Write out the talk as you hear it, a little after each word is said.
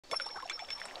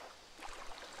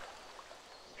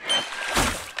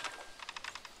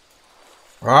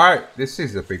Right, this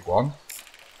is a big one.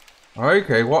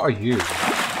 Okay, what are you?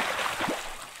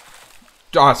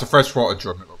 Ah, it's a freshwater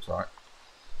drum, it looks like.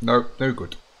 No, no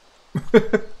good.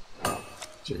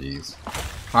 Jeez.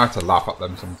 I have to laugh at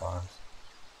them sometimes.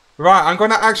 Right, I'm going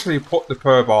to actually put the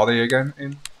pearl barley again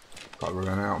in. Got to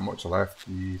run out much left,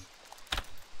 jeez.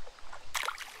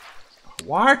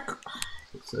 Why?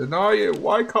 It's annoying.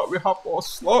 Why can't we have more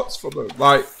slots for them?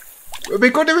 Like, it'd be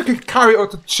good if we could carry it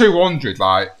up to 200,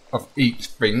 like, of each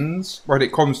things when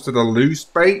it comes to the loose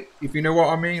bait, if you know what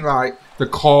I mean. Like, the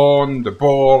corn, the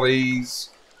ballies,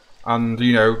 and,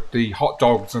 you know, the hot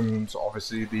dogs and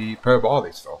obviously the pearl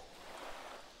barley stuff.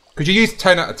 Because you use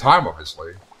 10 at a time,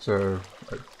 obviously. So,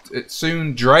 it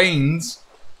soon drains.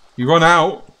 You run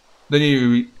out, then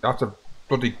you have to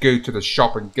bloody go to the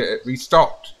shop and get it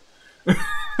restocked.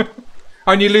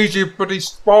 And you lose your bloody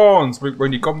spawns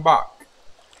when you come back.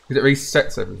 Because it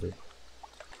resets everything.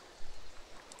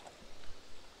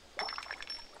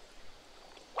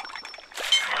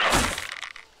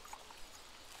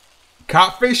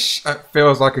 Catfish? It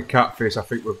feels like a catfish. I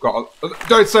think we've got a...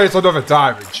 Don't say it's another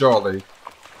diamond, surely.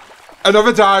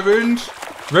 Another diamond?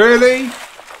 Really?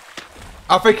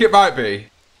 I think it might be.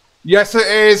 Yes, it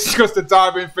is, because the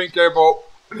diamond thing came up.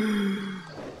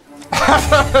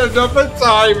 Another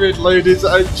diamond, ladies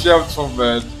and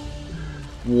gentlemen.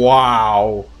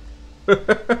 Wow.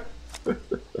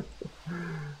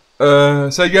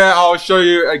 So yeah, I'll show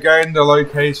you again the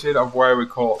location of where we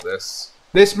caught this.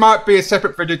 This might be a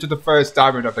separate video to the first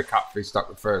diamond of the catfish that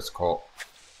we first caught,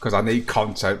 because I need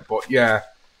content. But yeah,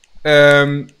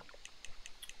 there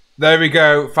we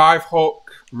go. 5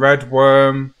 hook, red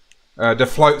worm. The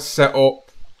float's set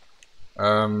up.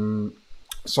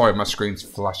 Sorry, my screen's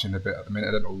flashing a bit at the minute.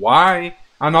 I don't know why.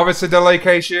 And obviously the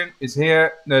location is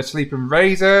here. There's Sleeping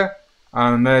Razor.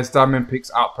 And there's Diamond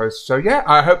Peaks Outpost. So yeah,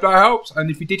 I hope that helps.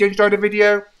 And if you did enjoy the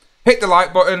video, hit the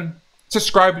like button.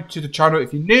 Subscribe to the channel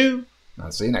if you're new. And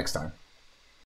I'll see you next time.